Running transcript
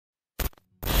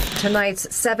tonight's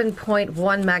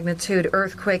 7.1 magnitude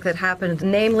earthquake that happened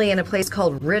namely in a place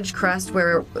called Ridgecrest,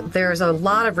 where there's a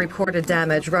lot of reported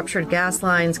damage, ruptured gas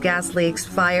lines, gas leaks,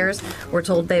 fires. We're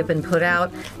told they've been put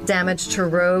out, damage to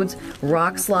roads,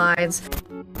 rock slides.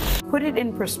 Put it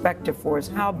in perspective for us.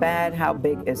 How bad, how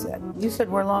big is it? You said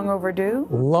we're long overdue?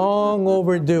 Long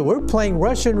overdue. We're playing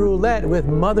Russian roulette with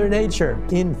Mother Nature.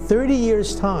 In 30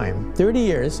 years' time, 30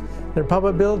 years, the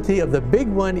probability of the big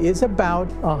one is about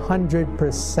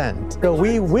 100%. So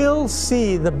we will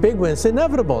see the big one. It's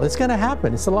inevitable. It's going to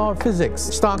happen. It's the law of physics.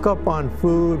 Stock up on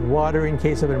food, water in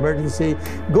case of an emergency.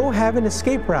 Go have an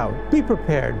escape route. Be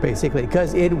prepared, basically,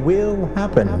 because it will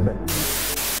happen.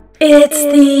 It's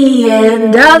the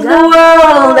end of the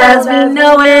world as we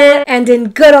know it. And in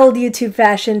good old YouTube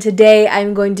fashion, today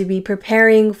I'm going to be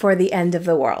preparing for the end of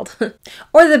the world.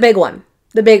 Or the big one.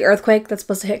 The big earthquake that's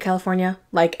supposed to hit California,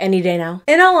 like any day now.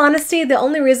 In all honesty, the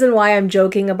only reason why I'm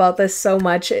joking about this so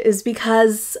much is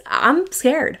because I'm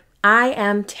scared. I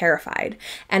am terrified.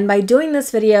 And by doing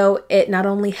this video, it not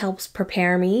only helps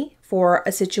prepare me for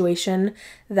a situation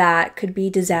that could be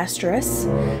disastrous,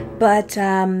 but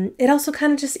it also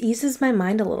kind of just eases my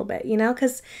mind a little bit, you know,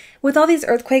 because with all these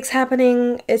earthquakes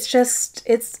happening, it's just,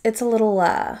 it's a little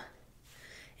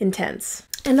intense.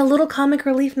 And a little comic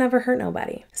relief never hurt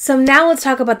nobody. So now let's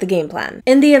talk about the game plan.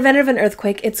 In the event of an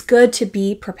earthquake, it's good to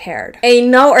be prepared. Ain't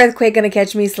no earthquake gonna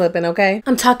catch me slipping, okay?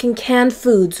 I'm talking canned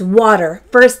foods, water,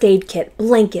 first aid kit,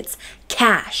 blankets,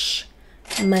 cash,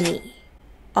 money,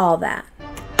 all that.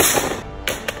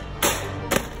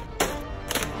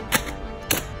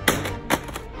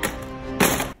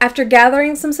 After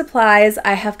gathering some supplies,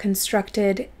 I have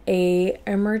constructed an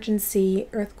emergency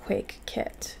earthquake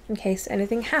kit in case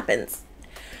anything happens.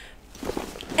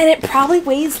 And it probably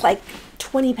weighs like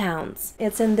 20 pounds.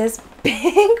 It's in this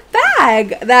big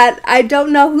bag that I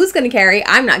don't know who's going to carry.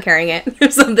 I'm not carrying it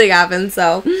if something happens,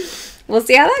 so we'll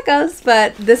see how that goes.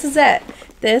 But this is it.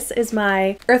 This is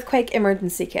my earthquake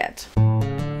emergency kit.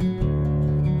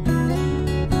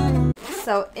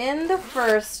 So in the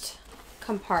first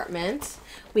compartment,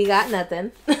 we got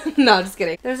nothing. No, just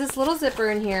kidding. There's this little zipper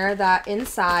in here that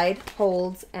inside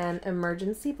holds an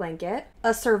emergency blanket,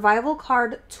 a survival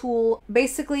card tool.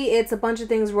 Basically, it's a bunch of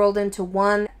things rolled into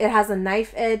one. It has a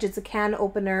knife edge, it's a can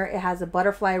opener, it has a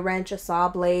butterfly wrench, a saw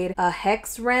blade, a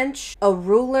hex wrench, a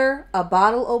ruler, a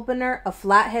bottle opener, a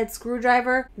flathead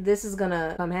screwdriver. This is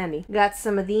gonna come handy. Got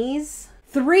some of these.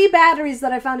 3 batteries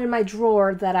that I found in my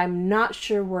drawer that I'm not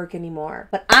sure work anymore,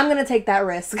 but I'm gonna take that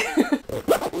risk.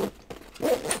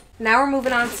 Now we're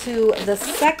moving on to the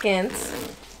second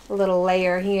little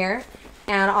layer here.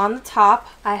 And on the top,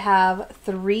 I have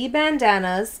 3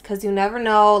 bandanas because you never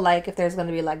know, like, if there's going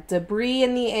to be like debris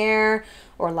in the air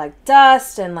or like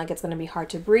dust and like it's going to be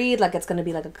hard to breathe, like it's going to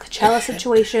be like a Coachella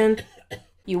situation.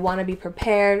 You want to be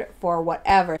prepared for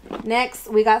whatever.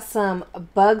 Next, we got some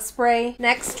bug spray.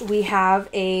 Next, we have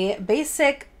a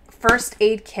basic first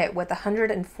aid kit with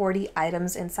 140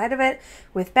 items inside of it,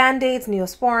 with band-aids,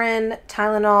 Neosporin,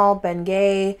 Tylenol,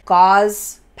 Bengay,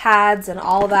 gauze, pads, and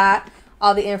all that.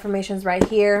 All the information's right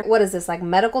here. What is this, like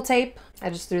medical tape? I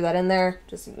just threw that in there,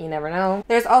 just you never know.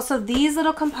 There's also these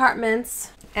little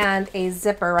compartments and a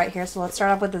zipper right here. So let's start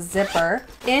off with the zipper.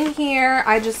 In here,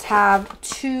 I just have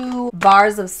 2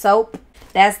 bars of soap.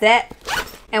 That's that.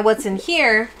 And what's in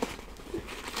here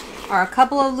are a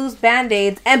couple of loose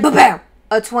band-aids and ba-bam!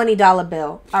 A $20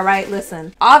 bill. All right,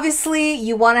 listen. Obviously,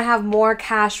 you want to have more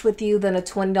cash with you than a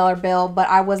 $20 bill, but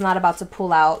I was not about to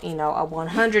pull out, you know, a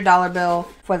 $100 bill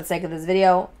for the sake of this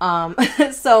video.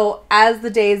 So as the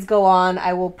days go on,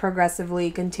 I will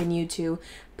progressively continue to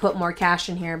put more cash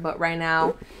in here, but right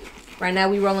now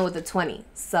we rolling with the 20.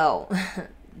 So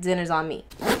dinner's on me.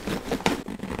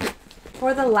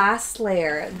 For the last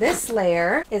layer, this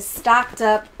layer is stocked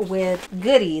up with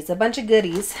goodies, a bunch of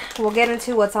goodies. We'll get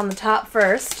into what's on the top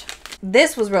first.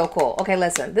 This was real cool. Okay,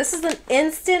 listen, this is an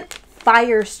instant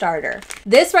fire starter.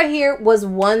 This right here was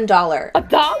 $1.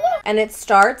 $1? And it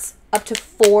starts up to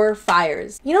 4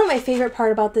 fires. You know what my favorite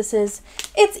part about this is?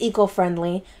 It's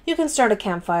eco-friendly. You can start a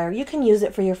campfire. You can use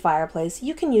it for your fireplace.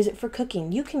 You can use it for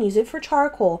cooking. You can use it for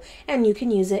charcoal. And you can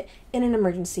use it in an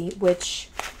emergency, which,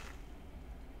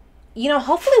 you know,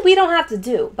 hopefully we don't have to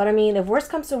do. But I mean, if worse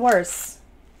comes to worse,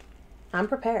 I'm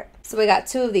prepared. So we got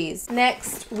 2 of these.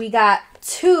 Next, we got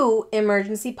 2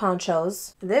 emergency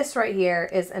ponchos. This right here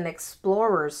is an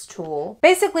explorer's tool.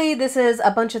 Basically, this is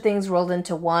a bunch of things rolled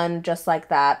into one, just like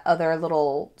that other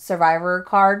little survivor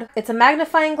card. It's a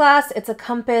magnifying glass, it's a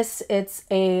compass, it's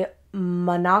a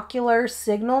monocular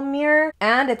signal mirror,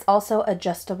 and it's also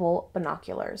adjustable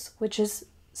binoculars, which is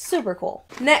super cool.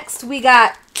 Next, we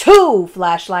got 2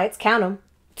 flashlights, count them.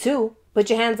 2. Put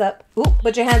your hands up. Ooh,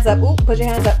 put your hands up. Ooh, put your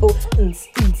hands up. Ooh.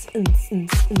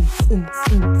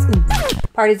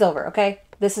 Party's over, okay?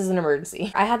 This is an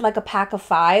emergency. I had like a pack of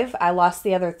 5. I lost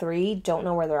the other 3. Don't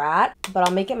know where they're at, but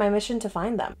I'll make it my mission to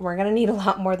find them. We're gonna need a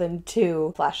lot more than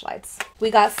 2 flashlights.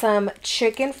 We got some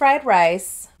chicken fried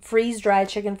rice, freeze-dried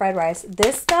chicken fried rice.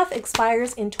 This stuff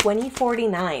expires in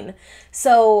 2049.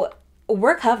 So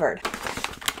we're covered.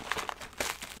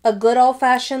 A good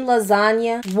old-fashioned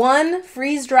lasagna, 1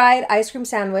 freeze-dried ice cream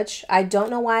sandwich. I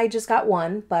don't know why I just got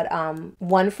 1, but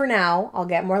 1 for now. I'll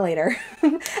get more later.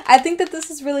 I think that this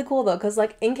is really cool though, because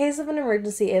like in case of an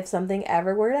emergency, if something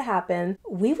ever were to happen,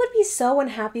 we would be so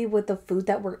unhappy with the food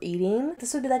that we're eating.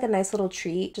 This would be like a nice little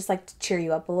treat, just like to cheer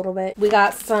you up a little bit. We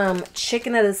got some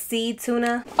chicken of the sea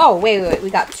tuna. Oh, wait.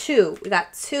 We got 2. We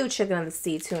got 2 chicken of the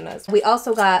sea tunas. We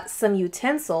also got some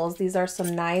utensils. These are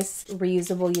some nice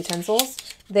reusable utensils.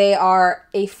 They are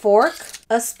a fork,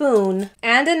 a spoon,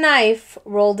 and a knife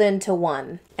rolled into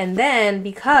one. And then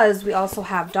because we also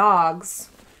have dogs,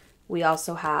 we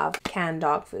also have canned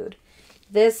dog food.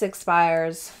 This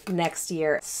expires next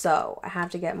year, so I have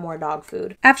to get more dog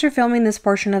food. After filming this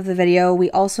portion of the video,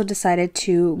 we also decided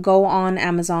to go on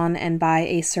Amazon and buy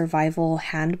a survival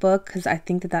handbook because I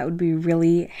think that that would be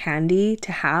really handy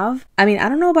to have. I mean, I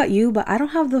don't know about you, but I don't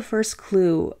have the first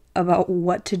clue about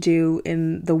what to do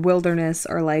in the wilderness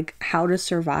or like how to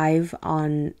survive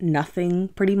on nothing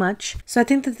pretty much. So I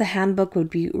think that the handbook would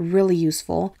be really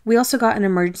useful. We also got an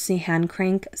emergency hand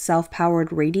crank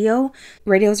self-powered radio.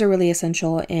 Radios are really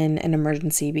essential in an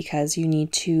emergency because you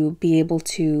need to be able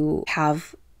to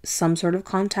have some sort of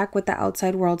contact with the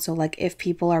outside world. So like if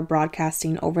people are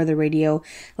broadcasting over the radio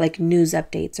like news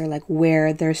updates or like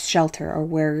where there's shelter or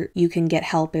where you can get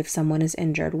help if someone is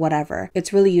injured, whatever,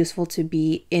 it's really useful to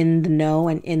be in the know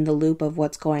and in the loop of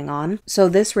what's going on. So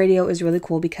this radio is really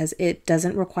cool because it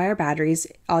doesn't require batteries.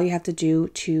 All you have to do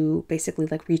to basically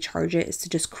like recharge it is to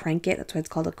just crank it. That's why it's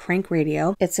called a crank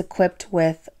radio. It's equipped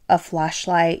with a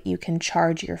flashlight. You can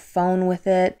charge your phone with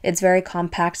it. It's very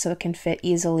compact, so it can fit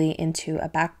easily into a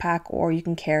backpack, or you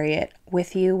can carry it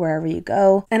with you wherever you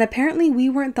go. And apparently we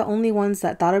weren't the only ones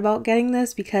that thought about getting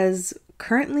this because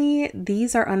currently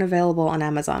these are unavailable on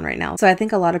Amazon right now. So I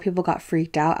think a lot of people got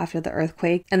freaked out after the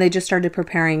earthquake and they just started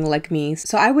preparing like me.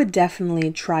 So I would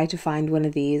definitely try to find one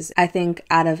of these. I think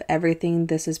out of everything,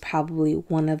 this is probably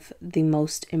one of the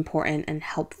most important and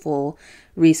helpful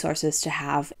resources to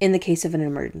have in the case of an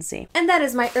emergency. And that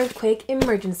is my earthquake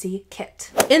emergency kit.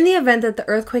 In the event that the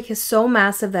earthquake is so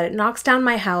massive that it knocks down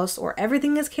my house or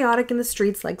everything is chaotic in the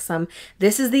streets like some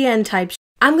 "this is the end" type,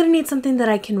 I'm gonna need something that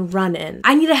I can run in.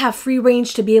 I need to have free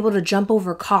range to be able to jump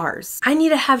over cars. I need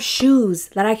to have shoes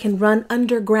that I can run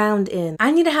underground in.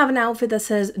 I need to have an outfit that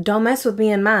says, "Don't mess with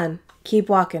me and mine. Keep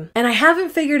walking." And I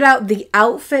haven't figured out the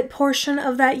outfit portion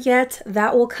of that yet.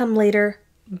 That will come later,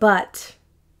 but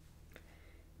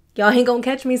y'all ain't gonna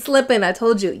catch me slipping. I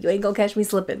told you, you ain't gonna catch me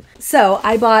slipping. So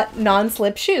I bought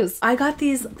non-slip shoes. I got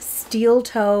these steel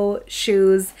toe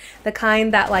shoes, the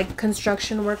kind that like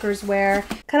construction workers wear.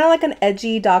 Kind of like an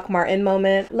edgy Doc Martin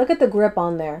moment. Look at the grip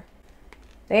on there.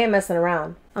 They ain't messing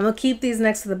around. I'm gonna keep these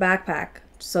next to the backpack.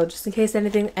 So just in case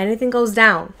anything goes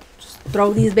down, just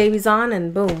throw these babies on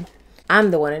and boom.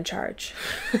 I'm the one in charge.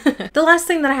 The last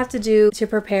thing that I have to do to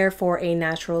prepare for a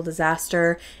natural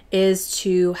disaster is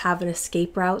to have an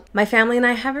escape route. My family and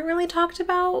I haven't really talked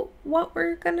about what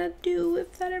we're gonna do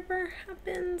if that ever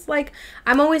happens. Like,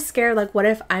 I'm always scared, like, what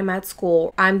if I'm at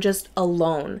school, I'm just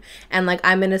alone, and like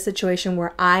I'm in a situation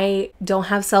where I don't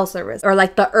have cell service, or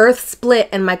like the earth split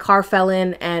and my car fell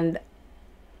in, and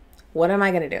what am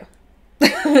I gonna do?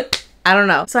 I don't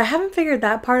know. So I haven't figured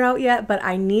that part out yet, but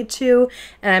I need to,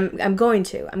 and I'm going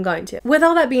to. With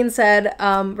all that being said,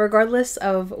 regardless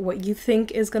of what you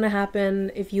think is gonna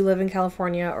happen if you live in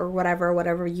California or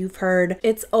whatever you've heard,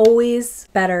 it's always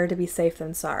better to be safe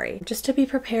than sorry. Just to be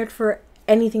prepared for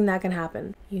anything that can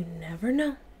happen. You never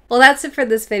know. Well, that's it for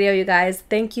this video, you guys.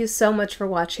 Thank you so much for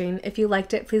watching. If you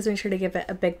liked it, please make sure to give it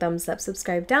a big thumbs up.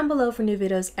 Subscribe down below for new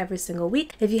videos every single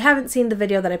week. If you haven't seen the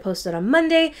video that I posted on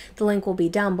Monday, the link will be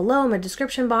down below in my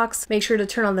description box. Make sure to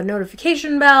turn on the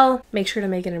notification bell. Make sure to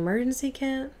make an emergency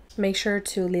kit. Make sure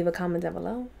to leave a comment down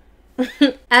below.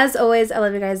 As always, I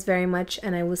love you guys very much,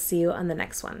 and I will see you on the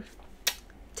next one.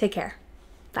 Take care.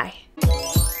 Bye.